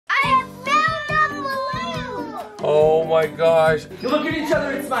Oh my gosh. You look at each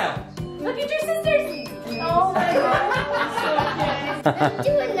other and smile. Look at your sisters. Oh my god. Let's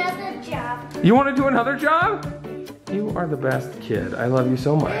do another job. You want to do another job? You are the best kid. I love you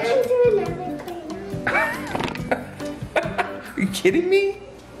so much. Let's do another cleanup. Are you kidding me?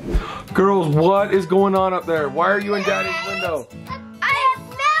 Girls, what is going on up there? Why are you in Daddy's window? I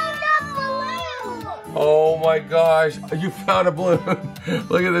found a balloon. Oh my gosh, you found a balloon.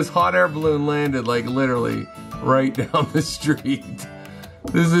 Look at this hot air balloon landed like literally right down the street.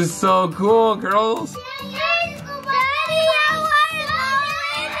 This is so cool, girls.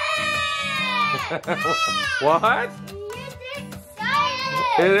 What?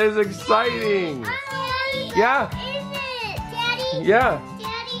 It is exciting. Yeah. Daddy? Yeah.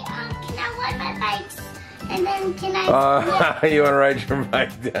 Daddy, can I ride my bikes? And then can I... You want to ride your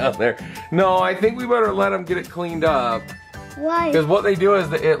bike down there? No, I think we better let them get it cleaned up. Why? Because what they do is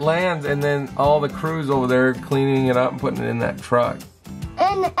that it lands and then all the crew's over there cleaning it up and putting it in that truck.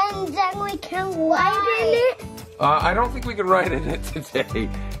 And then we can ride in it? I don't think we can ride in it today.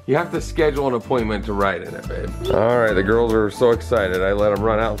 You have to schedule an appointment to ride in it, babe. All right, the girls are so excited. I let them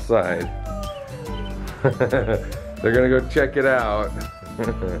run outside. They're gonna go check it out.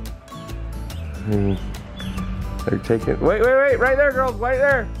 They're taking, wait, right there, girls, right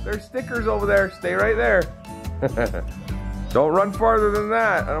there. There's stickers over there, stay right there. Don't run farther than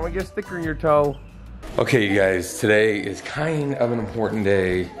that. I don't wanna get a sticker in your toe. Okay, you guys, today is kind of an important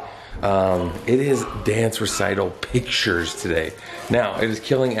day. It is dance recital pictures today. Now, it is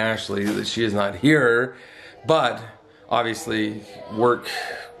killing Ashley that she is not here, but obviously work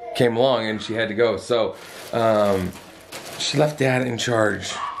came along and she had to go. So, she left Dad in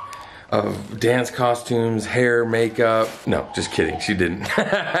charge of dance costumes, hair, makeup. No, just kidding, she didn't.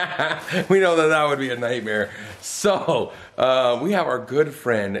 We know that that would be a nightmare. So, we have our good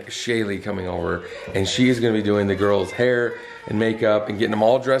friend Shaylee coming over, and she is gonna be doing the girls' hair and makeup and getting them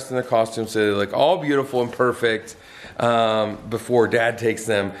all dressed in their costumes so they look all beautiful and perfect before Dad takes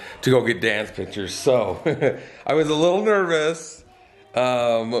them to go get dance pictures. So, I was a little nervous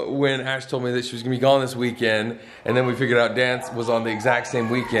when Ash told me that she was gonna be gone this weekend, and then we figured out dance was on the exact same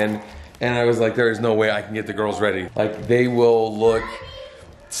weekend, and I was like, there is no way I can get the girls ready. Like, they will look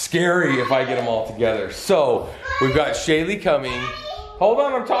scary if I get them all together. So, we've got Shaylee coming. Hold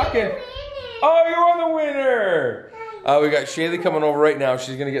on, I'm talking. Oh, you're the winner. We got Shaylee coming over right now.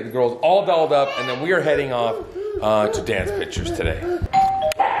 She's gonna get the girls all dolled up, and then we are heading off to dance pictures today.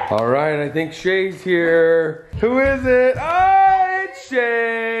 All right, I think Shay's here. Who is it? Oh, it's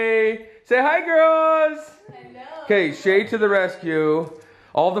Shay. Say hi, girls. Hello. Okay, Shay to the rescue.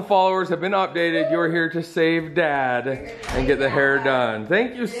 All the followers have been updated. You're here to save Dad and get the hair done.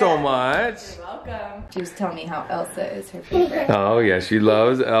 Thank you so much. You're welcome. She was telling me how Elsa is her favorite. Oh yeah, she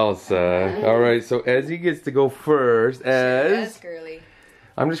loves Elsa. All right, so Ezzy gets to go first. That's girly.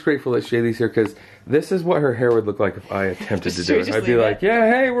 I'm just grateful that Shaylee's here because this is what her hair would look like if I attempted to do it. I'd be like, yeah,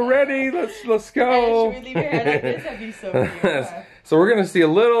 hey, we're ready. Let's go. And she would leave your hair like this. That'd be so weird. So we're gonna see a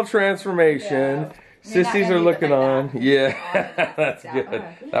little transformation. Yeah. Sissies are looking like on. that. Yeah, that's That good. one.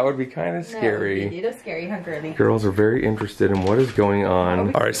 That would be kind of scary. No, it is scary, huh, girly? Girls are very interested in what is going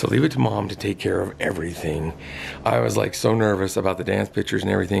on. All right, so leave it to Mom to take care of everything. I was like so nervous about the dance pictures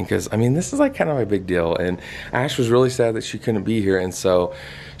and everything because, I mean, this is like kind of a big deal. And Ash was really sad that she couldn't be here. And so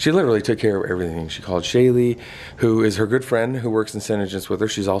she literally took care of everything. She called Shaylee, who is her good friend who works in St. Agnes with her.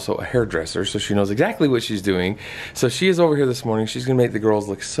 She's also a hairdresser, so she knows exactly what she's doing. So she is over here this morning. She's gonna make the girls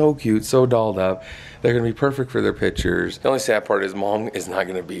look so cute, so dolled up. They're gonna be perfect for their pictures. The only sad part is Mom is not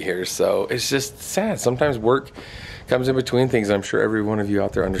gonna be here, so it's just sad. Sometimes work comes in between things. I'm sure every one of you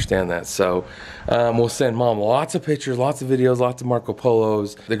out there understand that. So we'll send Mom lots of pictures, lots of videos, lots of Marco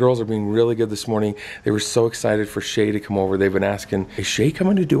Polos. The girls are being really good this morning. They were so excited for Shay to come over. They've been asking, is Shay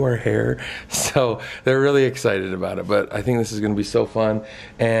coming to do our hair? So they're really excited about it, but I think this is gonna be so fun.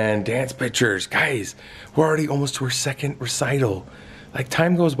 And dance pictures, guys, we're already almost to our second recital. Like,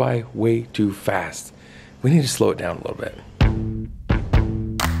 time goes by way too fast. We need to slow it down a little bit.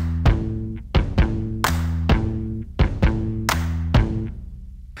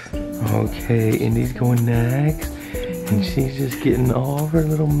 Okay, Indy's going next, and she's just getting all of her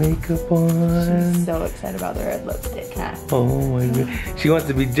little makeup on. She's so excited about the red lipstick, huh? Oh my god. She wants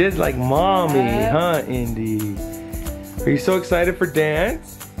to be just like Mommy, huh, Indy? Are you so excited for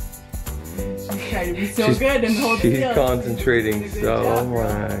dance? She's trying to be so good and hold still. She's concentrating so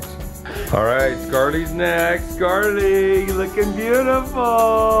much. All right, Scarlet's next. Scarlet, you looking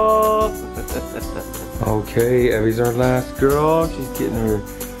beautiful. Okay, Evie's our last girl. She's getting her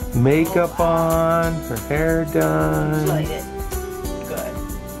makeup on, her hair done. Enjoyed it. Good.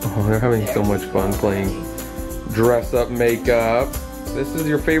 Oh, they're having so much fun playing dress up makeup. This is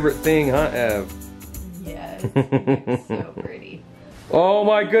your favorite thing, huh, Ev? Yes. It's so pretty. Oh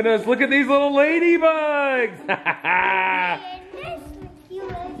my goodness, look at these little ladybugs!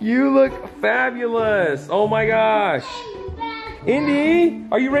 You look fabulous. Oh my gosh. Indy,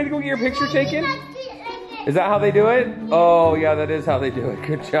 are you ready to go get your picture taken? Is that how they do it? Oh yeah, that is how they do it.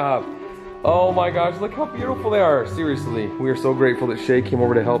 Good job. Oh my gosh, look how beautiful they are. Seriously, we are so grateful that Shay came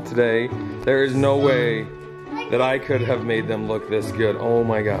over to help today. There is no way that I could have made them look this good. Oh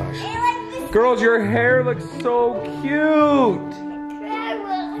my gosh. Girls, your hair looks so cute.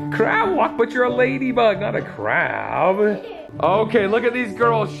 Crab walk, but you're a ladybug, not a crab. Okay, look at these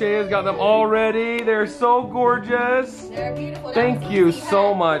girls. Shay has got them all ready. They're so gorgeous. They're beautiful. Thank you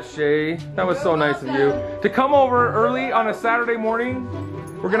so much, Shay. That was so nice of you. To come over early on a Saturday morning,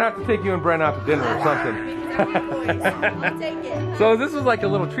 we're gonna have to take you and Brent out to dinner or something. I'll take it. So this was like a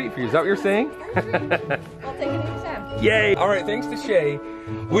little treat for you. Is that what you're saying? I'll take it anytime. Yay! All right, thanks to Shay,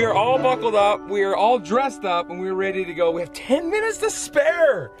 we are all buckled up, we are all dressed up, and we're ready to go. We have 10 minutes to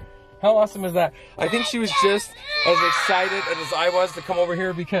spare. How awesome is that? I think she was just as excited as I was to come over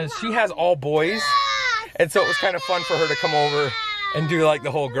here because she has all boys, and so it was kind of fun for her to come over and do like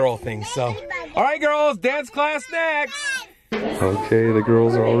the whole girl thing. So, all right, girls, dance class next. Okay, the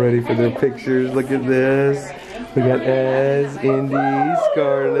girls are all ready for their pictures. Look at this. We got Ez, Indy,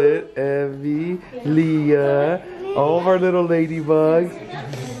 Scarlett, Evie, Leah, all of our little ladybugs.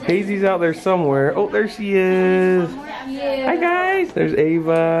 Hazy's out there somewhere. Oh, there she is. Hi guys. There's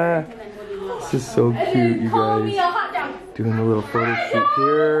Ava. This is so cute, you guys. Doing a little photo shoot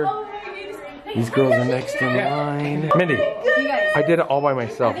here. These girls are next in line. Mindy, I did it all by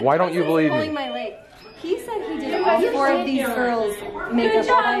myself. Why don't you believe me? He said he did all 4 of these girls' makeup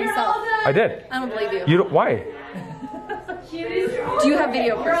all by himself. I did. I don't believe you. You don't, why? Do you have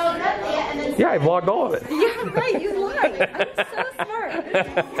video proof? Yeah, I vlogged all of it. Yeah, right, you lied. I'm so smart.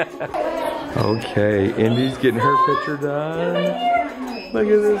 Okay, Indy's getting her picture done. Look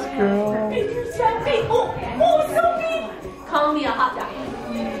at this girl. Call me a hot dog.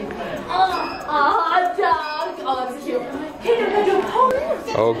 A hot dog. Oh, that's cute.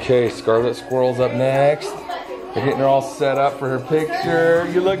 Okay, Scarlet Squirrel's up next. We're getting her all set up for her picture.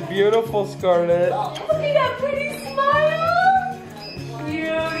 You look beautiful, Scarlet. Look at that pretty smile.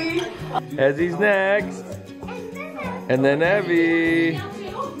 Beauty. Ezzy's next. And then Evie.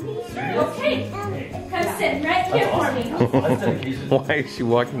 Okay. Come sit right here for me. Why is she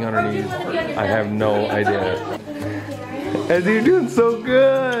walking on her knees? I have no idea. Ezzy, you're doing so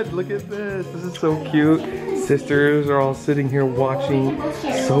good. Look at this. This is so cute. Sisters are all sitting here watching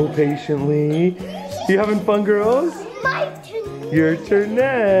so patiently. You having fun, girls? My turn. Your turn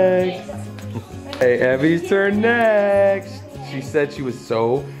next. Hey, Evie's turn next. She said she was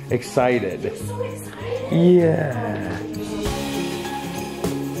so excited. So excited. Yeah.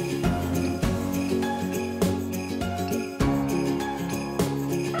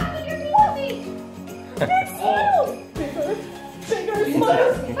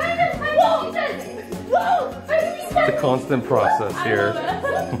 It's a constant process here.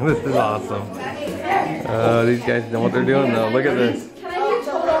 This is awesome. These guys know what they're doing though. Look at this. Can I get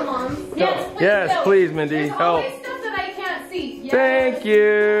total, Mom? Yes, please, Mindy. There's Help. always stuff that I can't see. Yes. Thank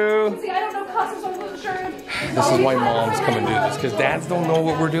you. See, I don't know customs, I'm not sure. This is why moms come and do this, because dads don't know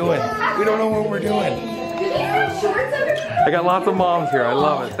what we're doing. We don't know what we're doing. Do these have shorts under? I got lots of moms here. I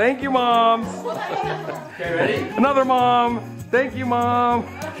love it. Thank you, moms. Okay, ready? Another mom. Thank you, mom.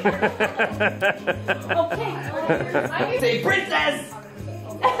 Okay. Say princess!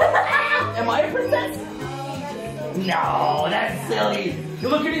 Am I a princess? No, that's silly. You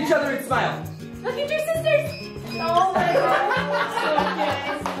look at each other and smile. Look at your sisters. Oh my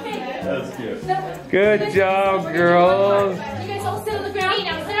god. That's cute. Good job, girls. You guys all sit on the ground.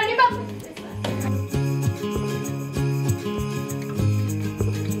 Now sit on your butt.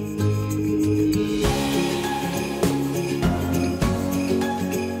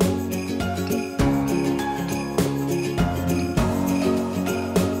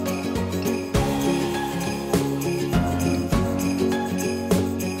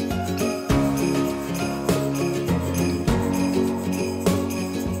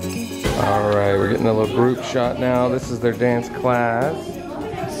 Alright, we're getting a little group shot now. This is their dance class.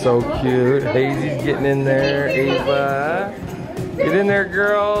 So cute. Hazy's getting in there. Ava. Get in there,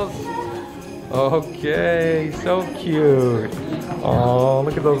 girls. Okay, so cute. Oh,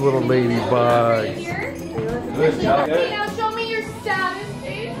 look at those little ladybugs. Okay, now show me your saddest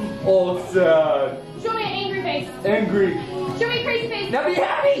face. Oh, sad. Show me an angry face. Angry. Show me a crazy face. Now be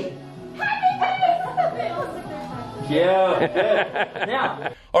happy! Happy face. Yeah.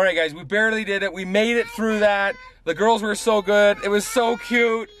 Now. All right, guys, we barely did it. We made it through that. The girls were so good. It was so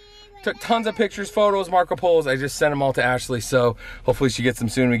cute. Took tons of pictures, photos, Marco Polos. I just sent them all to Ashley, so hopefully she gets them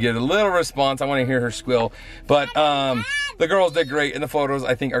soon. We get a little response. I want to hear her squeal. But the girls did great, and the photos,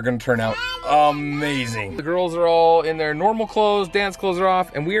 I think, are going to turn out amazing. The girls are all in their normal clothes. Dance clothes are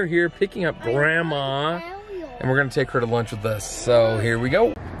off, and we are here picking up Grandma, and we're going to take her to lunch with us. So here we go.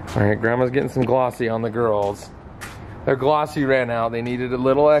 All right, Grandma's getting some glossy on the girls. Their glossy ran out. They needed a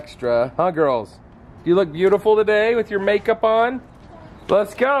little extra. Huh, girls? You look beautiful today with your makeup on.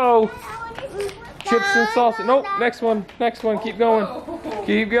 Let's go. Chips and salsa. Nope, next one. Next one. Keep going.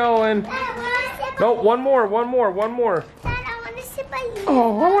 Keep going. Nope, one more. One more. One more. I want to sit by you.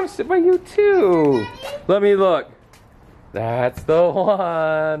 Oh, I want to sit by you too. Let me look. That's the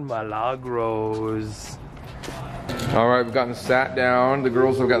one. Milagros. All right, we've gotten sat down. The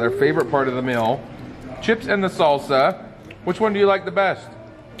girls have got their favorite part of the meal. Chips and the salsa. Which one do you like the best?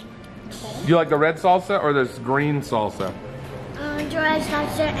 Do you like the red salsa or this green salsa? Dry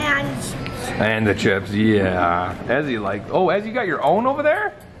salsa And the chips, yeah. Ezzy like, oh, Ezzy got your own over there?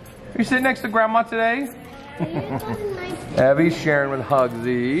 Are you sitting next to Grandma today? Abby's sharing with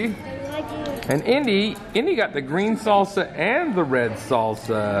Hugsy. And Indy got the green salsa and the red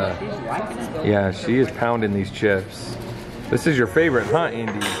salsa. Yeah, she is pounding these chips. This is your favorite, huh,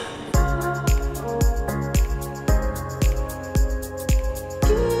 Indy?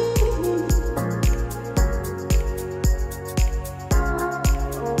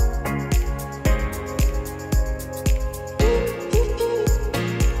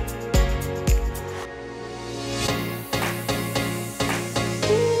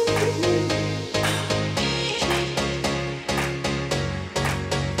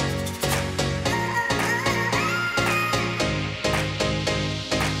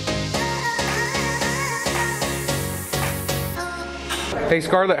 Hey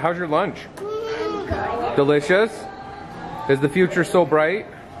Scarlett, how's your lunch? Delicious? Is the future so bright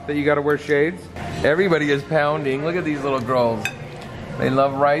that you gotta wear shades? Everybody is pounding. Look at these little girls. They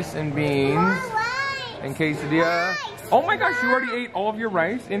love rice and beans and quesadilla. Oh my gosh, you already ate all of your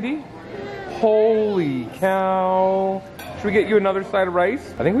rice, Indy? Holy cow. Should we get you another side of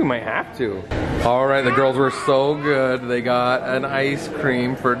rice? I think we might have to. All right, the girls were so good. They got an ice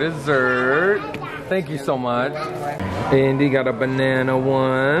cream for dessert. Thank you so much. Indy got a banana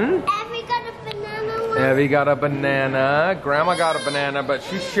one. Abby got a banana one. Abby got a banana. Grandma got a banana, but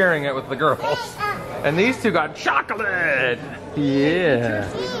she's sharing it with the girls. And these two got chocolate. Yeah.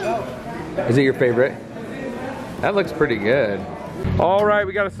 Is it your favorite? That looks pretty good. All right,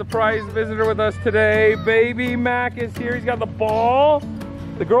 we got a surprise visitor with us today. Baby Mac is here. He's got the ball.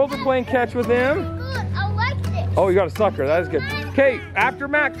 The girls are playing catch with him. Good, I like this. Oh, you got a sucker. That is good. Okay, after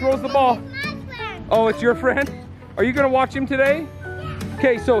Mac throws the ball. Oh, it's your friend? Are you gonna watch him today?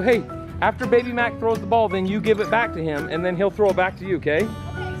 Okay, so hey, after Baby Mac throws the ball, then you give it back to him, and then he'll throw it back to you, okay?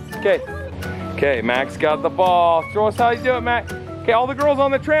 Okay. Okay, Mac's got the ball. Throw us how you do it, Mac. Okay, all the girls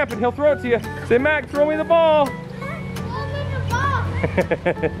on the tramp, and he'll throw it to you. Say, Mac, throw me the ball.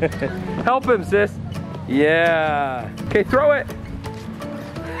 Help him, sis. Yeah. Okay, throw it.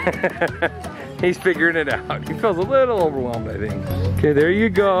 He's figuring it out. He feels a little overwhelmed, I think. Okay, there you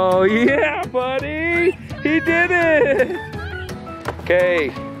go. Yeah, buddy. He did it.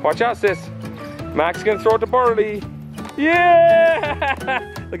 Okay, watch out, sis. Mac's gonna throw it to Barley.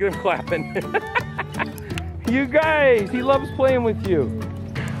 Yeah! Look at him clapping. You guys, he loves playing with you.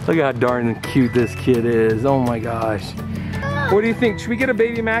 Look how darn cute this kid is. Oh my gosh. What do you think? Should we get a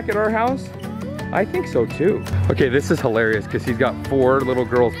Baby Mac at our house? I think so too. Okay, this is hilarious because he's got 4 little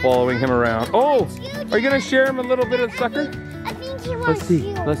girls following him around. Oh, are you gonna share him a little bit of sucker? I think he wants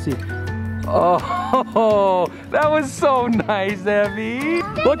you. Let's see. Oh, that was so nice, Evie.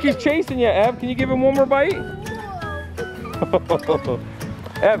 Look, he's chasing you, Ev. Can you give him one more bite?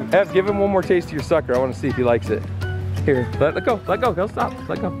 Ev, give him one more taste of your sucker. I want to see if he likes it. Here, let go, let go. He'll stop.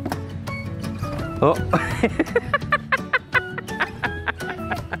 Let go. Oh.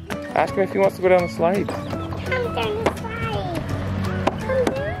 Ask him if he wants to go down the slide. Come down the slide. Come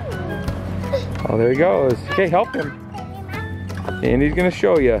down. Oh, there he goes. Okay, help him. And he's gonna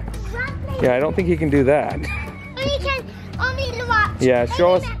show you. Yeah, I don't think he can do that. He can only watch. Yeah,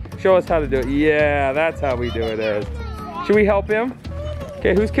 show us how to do it. Yeah, that's how we do it, Ez. Should we help him?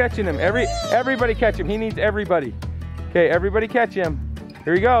 Okay, who's catching him? Everybody catch him. He needs everybody. Okay, everybody catch him.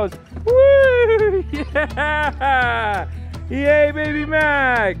 Here he goes. Woo! Yeah! Yay, Baby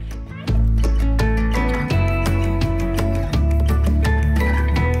Mac!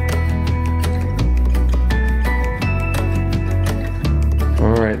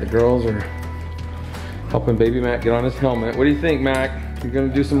 All right, the girls are Helping baby Mac get on his helmet. What do you think, Mac? You gonna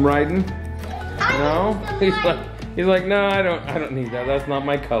do some riding? No? He's like, no, I don't need that. That's not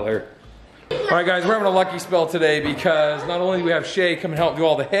my color. All right, guys, we're having a lucky spell today because not only do we have Shay come and help do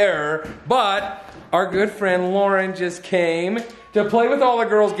all the hair, but our good friend Lauren just came to play with all the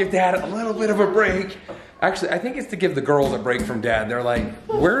girls, give Dad a little bit of a break. Actually, I think it's to give the girls a break from Dad. They're like,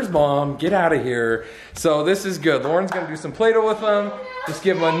 where's Mom? Get out of here. So this is good. Lauren's gonna do some Play-Doh with them, just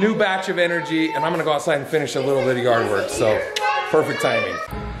give them a new batch of energy, and I'm gonna go outside and finish a little bit of yard work, so perfect timing.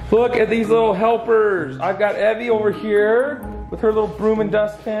 Look at these little helpers. I've got Evie over here with her little broom and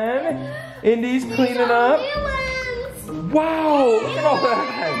dustpan. Indy's cleaning up. Wow, look at all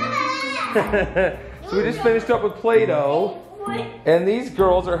that. So we just finished up with Play-Doh. And these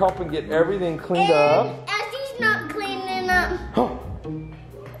girls are helping get everything cleaned up. Essie's not cleaning up.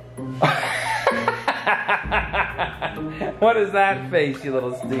 What is that face, you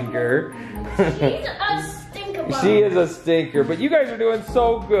little stinker? She's a stinker. She is a stinker, but you guys are doing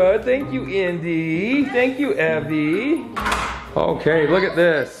so good. Thank you, Indy. Thank you, Evie. Okay, look at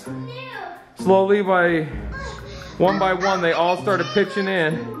this. Slowly, one by one, they all started pitching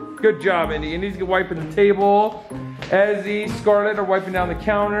in. Good job, Indy. Indy's wiping the table. Ezzy, Scarlett are wiping down the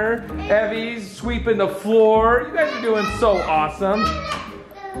counter. Evie's sweeping the floor. You guys are doing so awesome.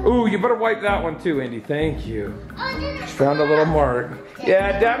 Ooh, you better wipe that one too, Indy. Thank you. Just found a little mark.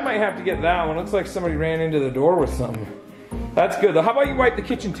 Yeah, Dad might have to get that one. Looks like somebody ran into the door with something. That's good though. How about you wipe the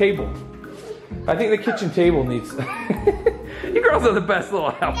kitchen table? I think the kitchen table needs... You girls are the best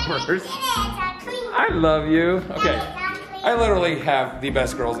little helpers. I love you. Okay. I literally have the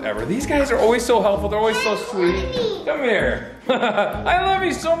best girls ever. These guys are always so helpful. They're always so sweet. Come here. I love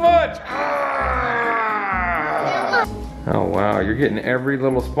you so much. Oh wow, you're getting every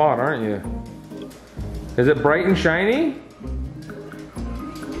little spot, aren't you? Is it bright and shiny?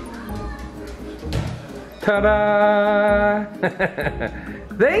 Ta-da!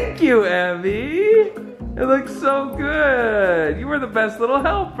 Thank you, Evie. It looks so good. You were the best little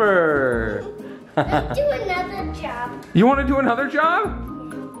helper. Let's do another job. You want to do another job?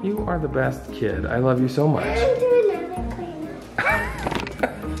 You are the best kid. I love you so much. Let's do another cleanup.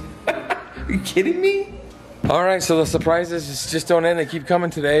 Are you kidding me? All right, so the surprises just don't end. They keep coming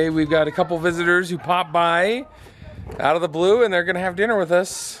today. We've got a couple visitors who pop by out of the blue, and they're gonna have dinner with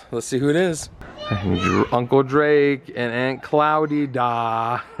us. Let's see who it is. Uncle Drake and Aunt Cloudy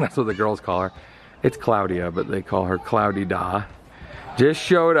Da. That's what the girls call her. It's Claudia, but they call her Cloudy Da. Just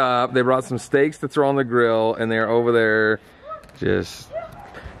showed up. They brought some steaks to throw on the grill, and they're over there just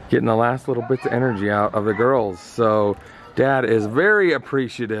getting the last little bits of energy out of the girls. So Dad is very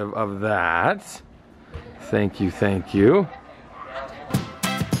appreciative of that. Thank you, thank you.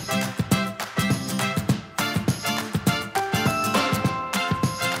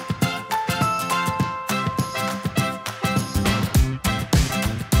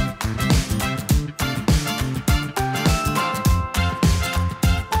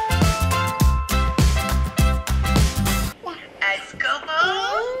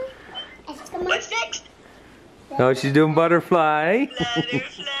 Oh, she's doing butterfly.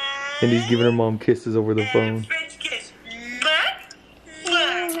 And he's giving her mom kisses over the phone. French kiss.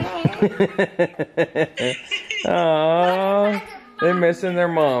 Aww, they're missing their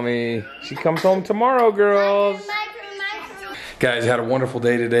mommy. She comes home tomorrow, girls. Guys, had a wonderful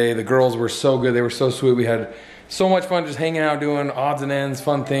day today. The girls were so good. They were so sweet. We had so much fun just hanging out, doing odds and ends,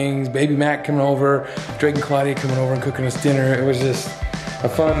 fun things. Baby Mac coming over, Drake and Claudia coming over and cooking us dinner. It was just a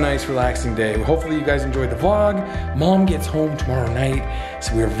fun, nice, relaxing day. Hopefully you guys enjoyed the vlog. Mom gets home tomorrow night,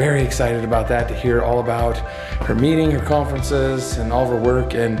 so we're very excited about that, to hear all about her meeting, her conferences, and all of her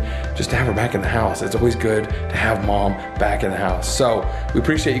work, and just to have her back in the house. It's always good to have Mom back in the house. So we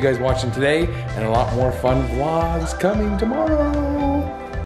appreciate you guys watching today, and a lot more fun vlogs coming tomorrow.